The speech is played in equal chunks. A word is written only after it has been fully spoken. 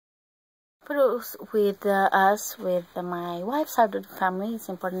photos with us, with my wife's side of the family. It's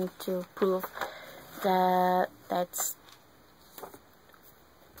important to prove that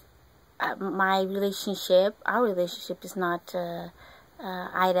our relationship is not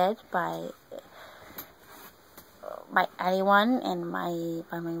hidden by anyone, and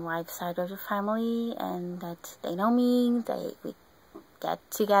by my wife's side of the family, and that they know me, we get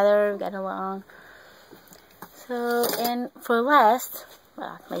together, get along. So, and for last,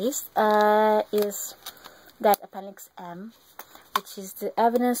 well, at least, is that Appendix M, which is the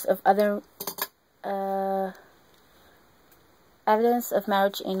evidence of evidence of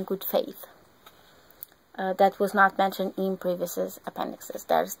marriage in good faith. That was not mentioned in previous appendixes.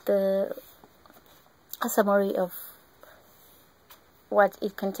 That's a summary of what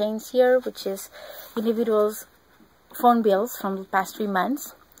it contains here, which is individuals' phone bills from the past 3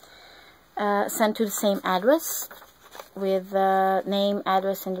 months, sent to the same address, with the name,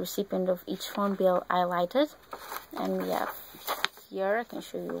 address, and the recipient of each phone bill highlighted. And we have here, I can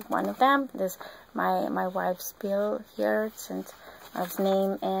show you one of them. There's my wife's bill here. It's sent wife's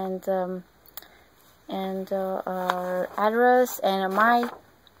name and our address, and my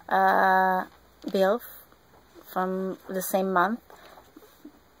bill from the same month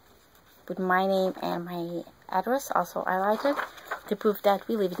with my name and my address also highlighted, to prove that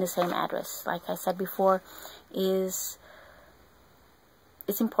we live in the same address. Like I said before, it's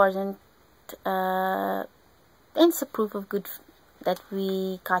important, and it's a proof of that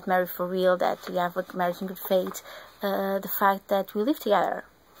we got married for real, that we have a marriage in good faith, the fact that we live together.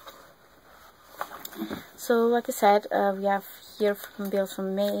 So, like I said, we have here bills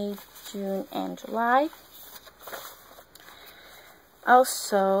from May, June, and July.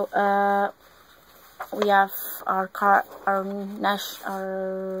 Also, we have our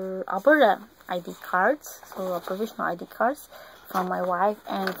Alberta ID cards, so our provisional ID cards from my wife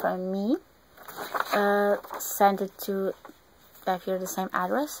and from me. Send it to here the same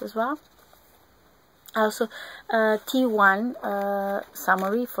address as well. Also, T1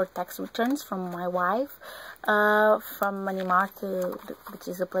 summary for tax returns from my wife, from Manimart, which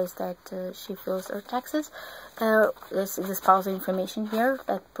is a place that she fills her taxes. There's the spousal information here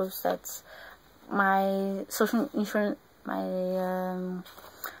that proves that my social insurance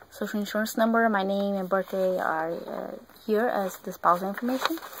number, my name, and birthday are here as the spousal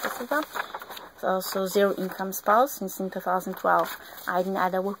information. Also, zero income spouse since in 2012. I didn't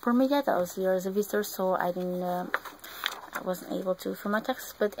add a work permit yet. I was here as a visitor, so I wasn't able to fill my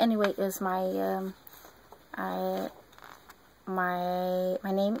taxes. But anyway, it was my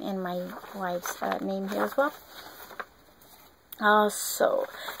name and my wife's name here as well. So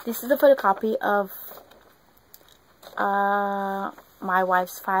this is the photocopy of my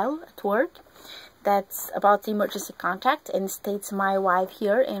wife's file at work. That's about the emergency contact, and states my wife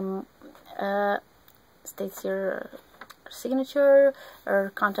here, and states your signature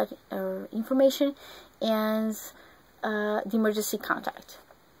or contact or information, and the emergency contact,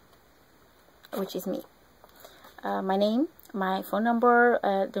 which is me. My name, my phone number,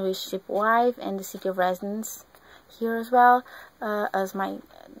 the relationship wife, and the city of residence here as well, as I'm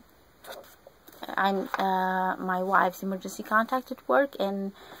my wife's emergency contact at work,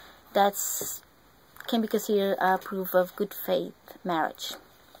 and that's can be considered a proof of good faith marriage.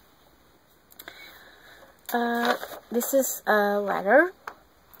 This is a letter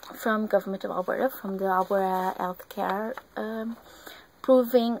from Government of Alberta, from the Alberta Healthcare,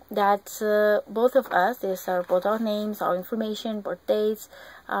 proving that both of us, these are both our names, our information, birth dates,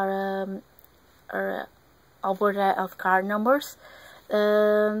 our Alberta Healthcare numbers,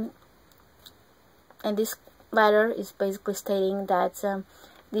 and this letter is basically stating that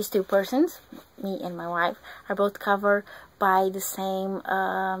these two persons, me and my wife, are both covered by the same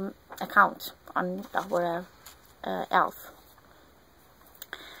account on our Health.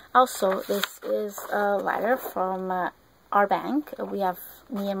 Also, this is a letter from our bank. Me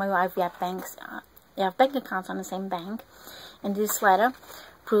and my wife, we have bank accounts on the same bank, and this letter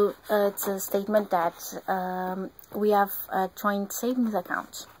it's a statement that we have a joint savings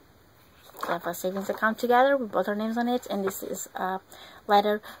account. We have a savings account together with both our names on it, and this is a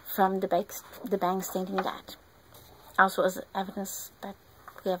letter from the bank stating that. Also, as evidence that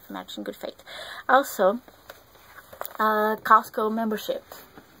we have marriage in good faith. Also, Costco membership.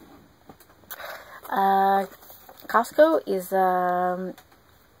 Costco is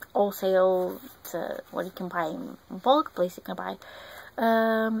wholesale, what you can buy in bulk, place you can buy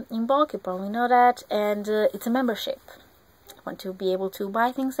in bulk, you probably know that, and it's a membership. Want to be able to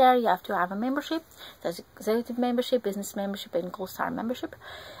buy things there, you have to have a membership. There's executive membership, business membership, and Gold Star membership.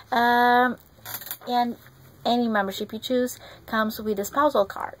 And any membership you choose comes with a spousal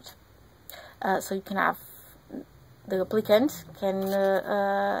card. so you can have, the applicant can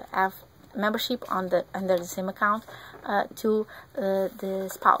have membership on under the same account to the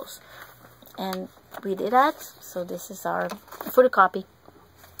spouse. And we did that. So this is our photocopy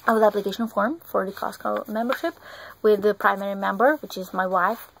of the application form for the Costco membership, with the primary member, which is my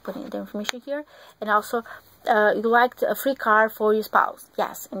wife, putting the information here. And also you liked a free car for your spouse.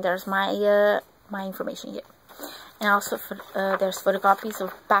 Yes, and there's my my information here. And also there's photocopies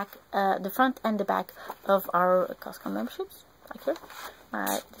of the front and the back of our Costco memberships, like here.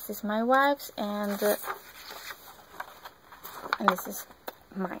 This is my wife's, and this is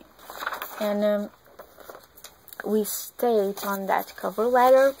mine. And we state on that cover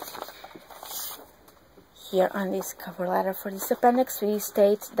letter, here on this cover letter for this appendix, we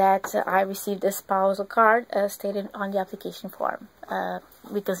state that I received a spousal card stated on the application form,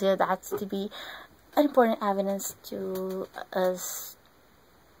 because here that's to be an important evidence to us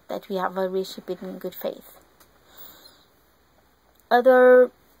that we have a relationship in good faith.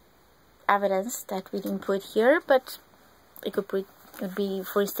 Other evidence that we didn't put here, but it would be,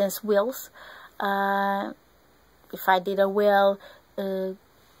 for instance, wills. If I did a will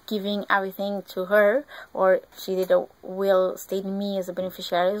giving everything to her, or she did a will stating me as a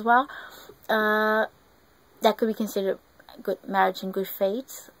beneficiary as well, that could be considered good marriage in good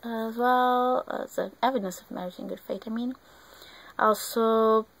faith as well, as evidence of marriage in good faith, I mean.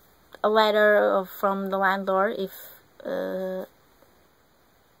 Also, a letter from the landlord if the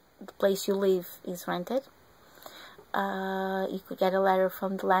place you live is rented. You could get a letter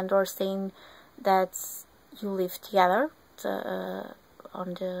from the landlord saying that you live together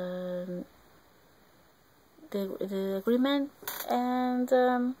on the agreement. And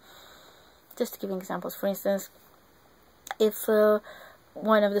just to give examples, for instance, if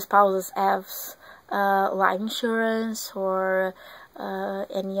one of the spouses has life insurance or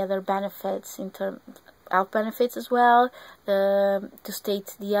any other benefits, in terms health benefits as well, to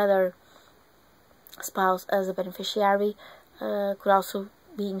state the other spouse as a beneficiary could also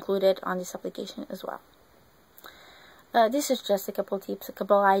be included on this application as well. This is just a couple tips, a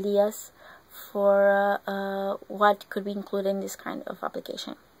couple ideas for what could be included in this kind of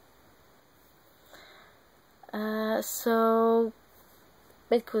application. So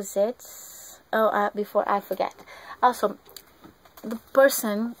that was it. Before I forget, also the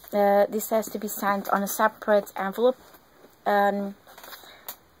person, this has to be sent on a separate envelope,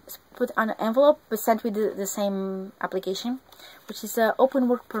 put on an envelope but sent with the same application, which is an open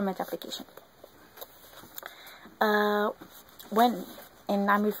work permit application. And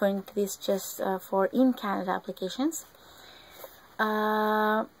I'm referring to this just for in Canada applications.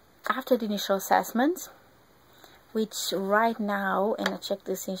 After the initial assessment, which right now, and I checked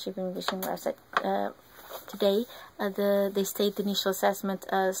the Citizenship Immigration website today, they state the initial assessment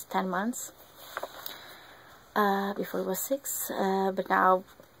as 10 months. Before it was 6, but now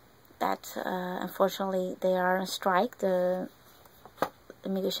that unfortunately they are on strike. Some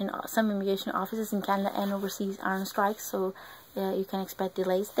immigration offices in Canada and overseas are on strike, so you can expect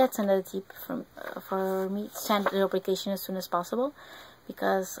delays. That's another tip for me: send the application as soon as possible,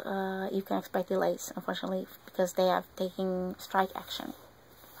 because you can expect delays, unfortunately, because they are taking strike action.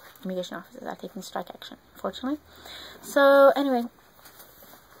 Immigration offices are taking strike action, unfortunately. So anyway,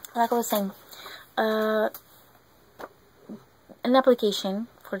 like I was saying, an application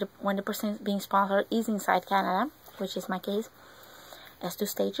for when the person being sponsored is inside Canada, which is my case, has 2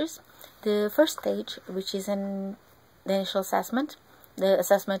 stages. The first stage, which is in the initial assessment, the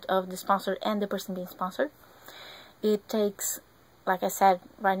assessment of the sponsor and the person being sponsored, it takes, like I said,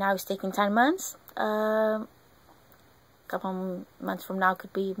 right now it's taking 10 months. Couple months from now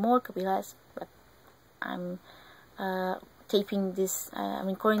could be more, could be less, but I'm taping this, I'm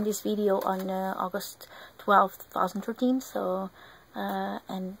recording this video on August 12th, 2013, so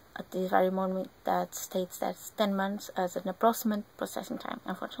and at this very moment that states that it's 10 months as an approximate processing time,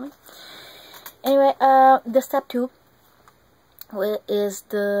 unfortunately. Anyway, the step 2 is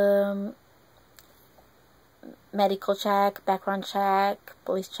the medical check, background check,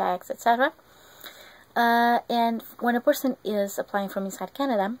 police checks, etc. And when a person is applying from inside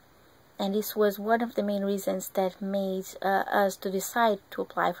Canada, and this was one of the main reasons that made us to decide to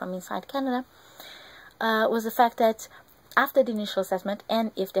apply from inside Canada, was the fact that after the initial assessment,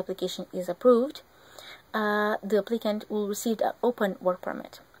 and if the application is approved, the applicant will receive an open work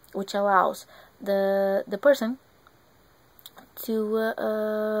permit, which allows the person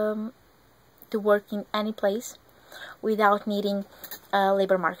to work in any place without needing a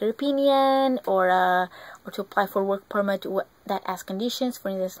labor market opinion or to apply for work permit that has conditions. For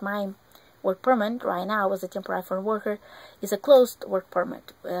instance, my work permit right now as a temporary foreign worker is a closed work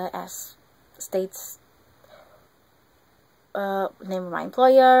permit, as states name of my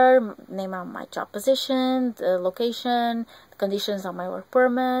employer, name of my job position, the location, the conditions of my work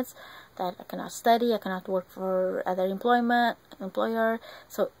permits, that I cannot study, I cannot work for other employer,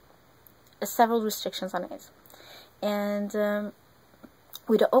 so several restrictions on it. And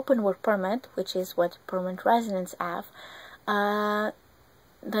with the open work permit, which is what permanent residents have, none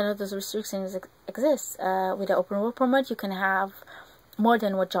of those restrictions exist. With the open work permit, you can have more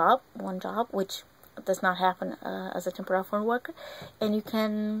than one job, which does not happen as a temporary foreign worker, and you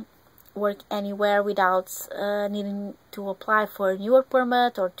can work anywhere without needing to apply for a new work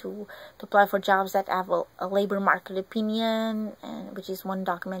permit or to apply for jobs that have a labor market opinion, and which is one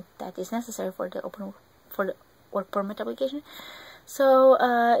document that is necessary for the work permit application. So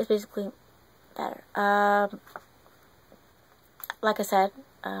it's basically better. Like I said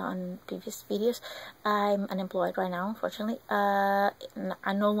on previous videos, I'm unemployed right now, unfortunately. I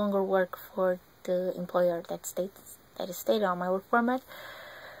no longer work for the employer that is stated on my work permit.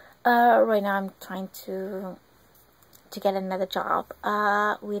 Right now I'm trying to get another job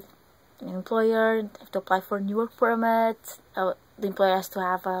with an employer. I have to apply for a new work permit. The employer has to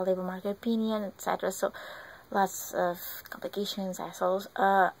have a labor market opinion, etc. So lots of complications, assholes.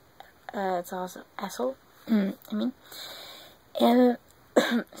 It's also asshole. I mean, and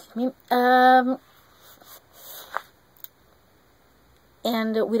excuse me.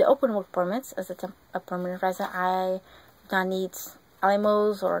 And with open work permits, as a permanent resident, I do not need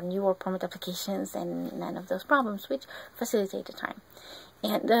LMOs or new work permit applications and none of those problems, which facilitate the time.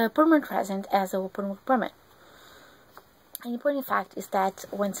 And the permanent resident as an open work permit. An important fact is that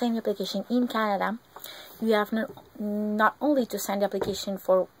when sending application in Canada, you have not only to send the application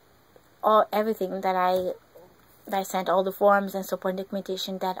for everything that I sent, all the forms and support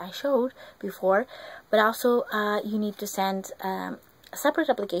documentation that I showed before, but also you need to send a separate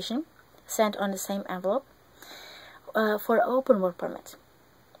application sent on the same envelope for open work permit.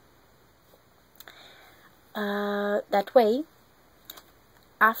 That way,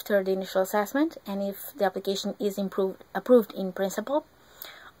 after the initial assessment, and if the application is approved in principle,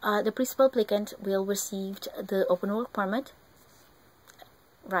 the principal applicant will receive the open work permit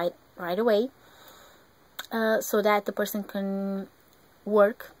right away, so that the person can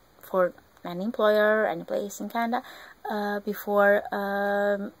work for an employer, any place in Canada, before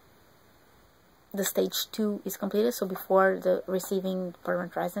the stage 2 is completed, so before the receiving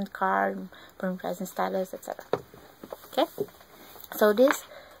permanent resident card, permanent resident status, etc. Okay, so this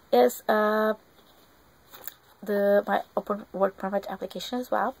is my open work permit application as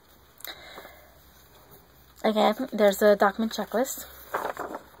well. Again, there's a document checklist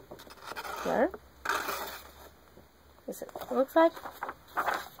here. This is what it looks like.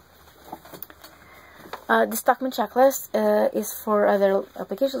 This document checklist is for other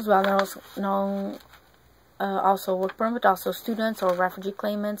applications as well. There's also work permit, also students or refugee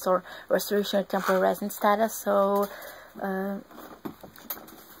claimants or restoration of temporary resident status. So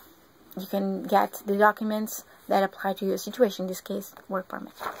you can get the documents that apply to your situation, in this case, work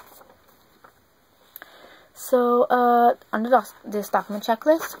permit. So under this document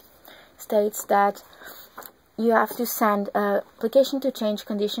checklist states that you have to send an application to change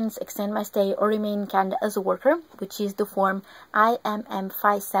conditions, extend my stay, or remain in Canada as a worker, which is the form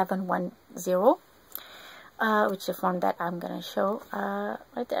IMM5710, which is the form that I'm going to show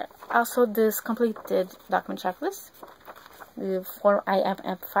right there. Also, this completed document checklist, the form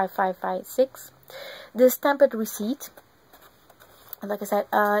IMM5556, the stamped receipt. Like I said,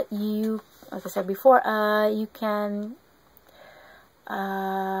 like I said before, you can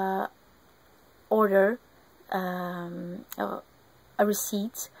order a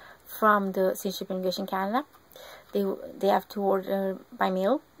receipt from the Citizenship Immigration Canada. They have to order by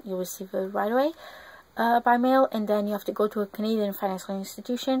mail. You receive it right away by mail, and then you have to go to a Canadian financial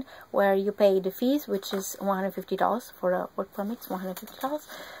institution where you pay the fees, which is $150 for a work permit. $150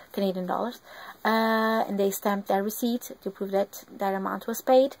 Canadian dollars, and they stamp that receipt to prove that that amount was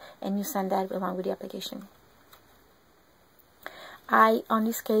paid, and you send that along with the application. On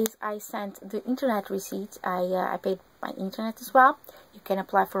this case, I sent the internet receipt. I paid by internet as well. You can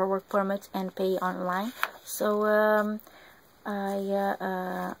apply for a work permit and pay online. So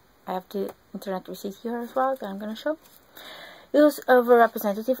I have the internet receipt here as well that I'm going to show. Use of a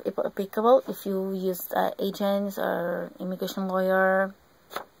representative if applicable. If you used agents or immigration lawyer,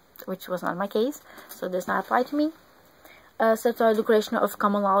 which was not my case, so does not apply to me. Statutory declaration of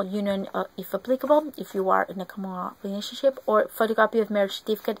common law union if applicable, if you are in a common law relationship, or photocopy of marriage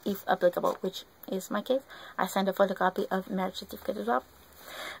certificate if applicable, which is my case. I sent a photocopy of marriage certificate as well.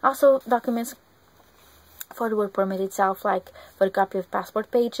 Also, documents for the work permit itself, like photocopy of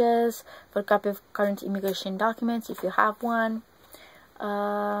passport pages, photocopy of current immigration documents if you have one,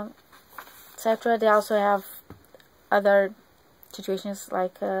 etc. They also have other situations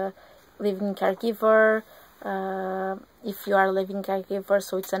like living caregiver. If you are living caregiver,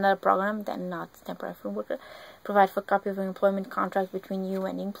 so it's another program, then not temporary foreign worker. Provide for copy of an employment contract between you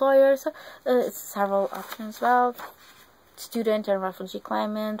and the employer. So it's several options as well. Student and refugee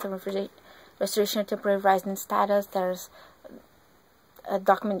claimant, restoration of temporary residence status. There's a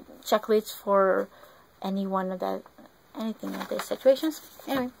document checklist for anything of these situations.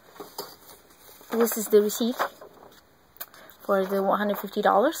 Anyway, this is the receipt for the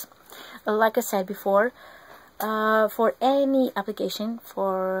 $150. Like I said before, for any application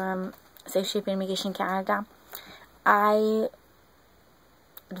for citizenship and immigration Canada, I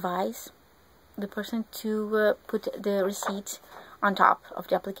advise the person to put the receipt on top of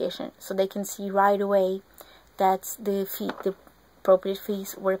the application so they can see right away that the appropriate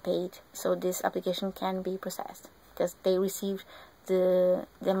fees were paid, so this application can be processed because they received the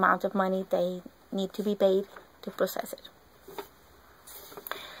amount of money they need to be paid to process it.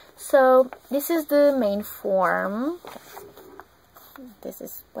 So this is the main form. This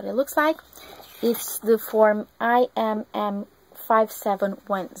is what it looks like. It's the form IMM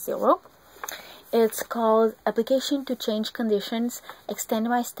 5710. It's called Application to Change Conditions, Extend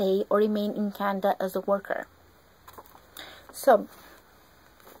My Stay, or Remain in Canada as a Worker. So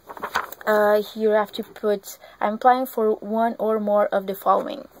here you have to put, I'm applying for one or more of the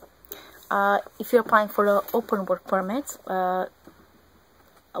following. If you're applying for the open work permit,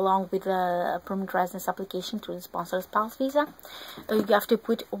 along with a permanent residence application through the sponsor spouse visa, you have to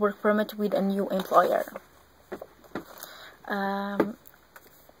put a work permit with a new employer.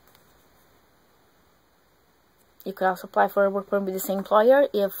 You could also apply for a work permit with the same employer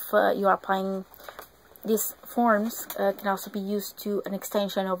if you are applying. These forms can also be used to an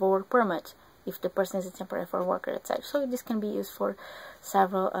extension of a work permit if the person is a temporary foreign worker, etc. So this can be used for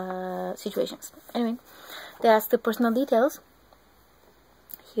several situations. Anyway, they ask the personal details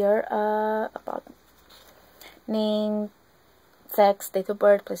here about name, sex, date of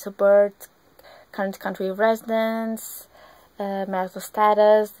birth, place of birth, current country of residence, marital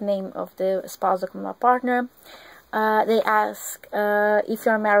status, the name of the spouse or common law partner. They ask if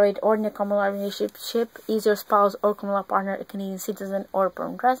you are married or in a common law relationship, is your spouse or common law partner a Canadian citizen or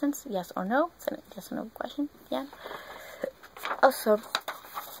permanent resident? Yes or no? It's a yes or no question. Yeah. Also,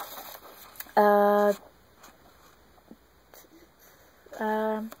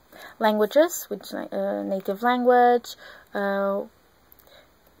 languages, which native language.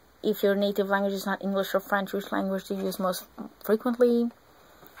 If your native language is not English or French, which language do you use most frequently?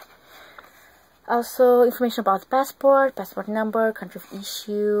 Also, information about the passport, passport number, country of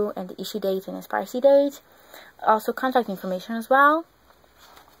issue, and the issue date and expiry date. Also, contact information as well,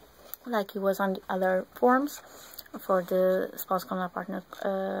 like it was on the other forms for the spouse common law partner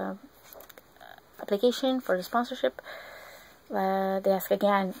application for the sponsorship. They ask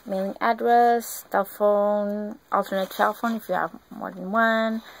again mailing address, telephone, alternate telephone if you have more than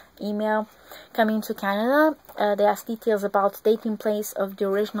one, email. Coming to Canada, they ask details about date and place of the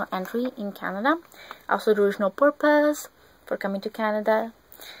original entry in Canada, also the original purpose for coming to Canada,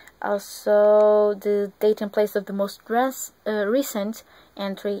 also the date and place of the most recent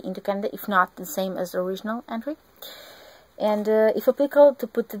entry into Canada, if not the same as the original entry, and if applicable, to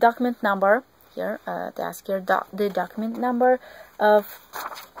put the document number. Here, they ask here the document number of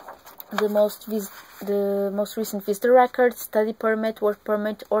the most recent visitor record, study permit, work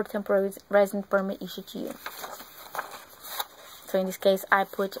permit, or temporary resident permit issued to you. So in this case, I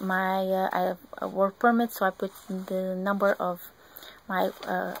put my I have a work permit, so I put the number of my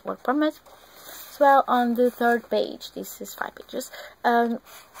work permit. As well, on the third page, this is 5 pages.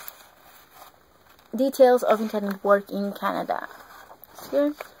 Details of intended work in Canada.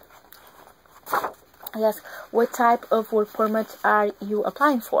 Here. Yes, what type of work permit are you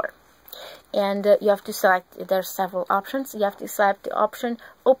applying for? And you have to select, there's several options. You have to select the option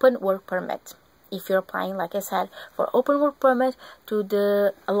open work permit. If you're applying, like I said, for open work permit to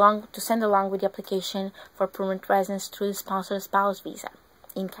send along with the application for permanent residence through the sponsored spouse visa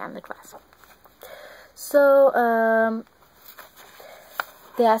in Canada class. So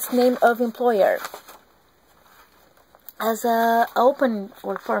they ask name of employer. As a open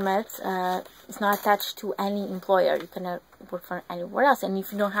work permit, it's not attached to any employer. You can work for anywhere else. And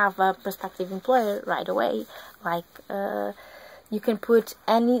if you don't have a prospective employer right away, like you can put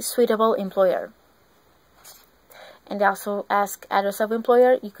any suitable employer. And they also ask address of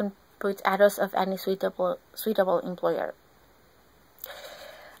employer. You can put address of any suitable employer.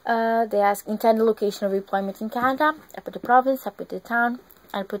 They ask intended location of employment in Canada. I put the province, I put the town,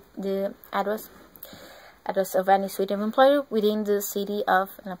 I put the address of any suite of employer within the city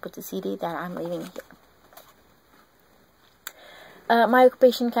of, and I put the city that I'm living here. My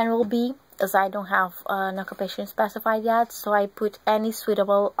occupation can rule be, as I don't have an occupation specified yet, so I put any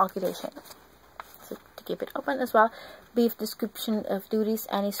suitable occupation. So to keep it open as well, brief description of duties,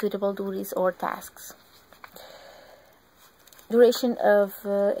 any suitable duties or tasks. Duration of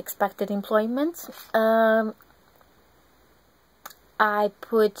expected employment. I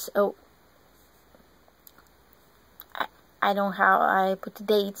put I put the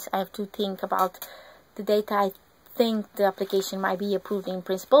dates. I have to think about the date I think the application might be approved in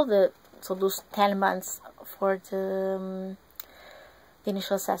principle. So those 10 months for the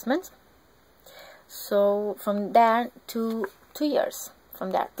initial assessment. So from there to 2 years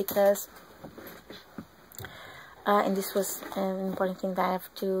from there, because and this was an important thing that I have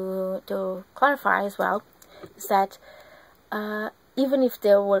to clarify as well, is that even if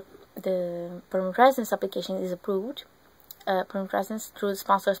the permanent residence application is approved, permanent residence through the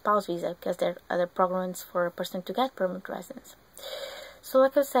sponsor spouse visa, because there are other programs for a person to get permanent residence. So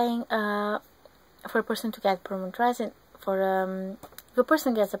like I was saying, for a person to get permanent residence, if a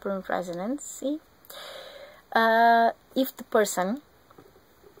person gets a permanent residency, if the person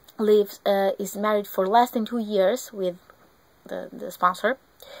is married for less than 2 years with the sponsor,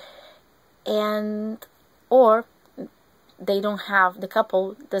 and or the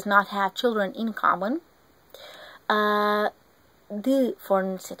couple does not have children in common, the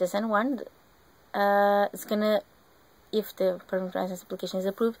foreign citizen one is gonna, if the permanent residence application is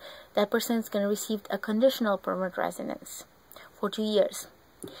approved, that person is gonna receive a conditional permanent residence for 2 years,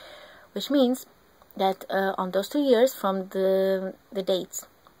 which means that on those 2 years from the dates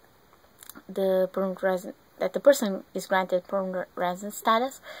the person is granted permanent residence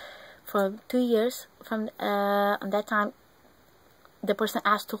status, for 2 years from on that time, the person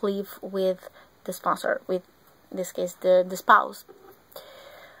has to live with the sponsor, with, in this case, the spouse,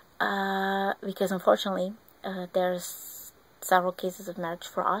 because unfortunately there's several cases of marriage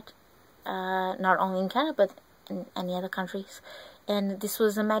fraud, not only in Canada but in any other countries, and this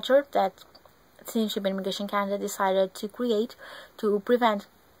was a measure that Citizenship and Immigration Canada decided to create to prevent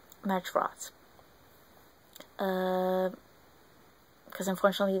marriage frauds, because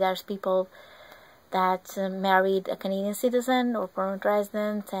unfortunately there's people that married a Canadian citizen or permanent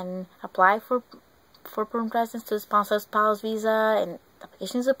resident and apply for permanent residence to sponsor spouse visa, and the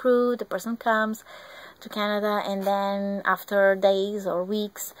application is approved, the person comes to Canada, and then after days or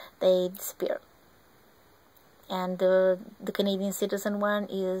weeks they disappear, and the Canadian citizen one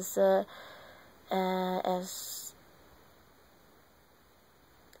is as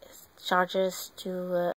charges to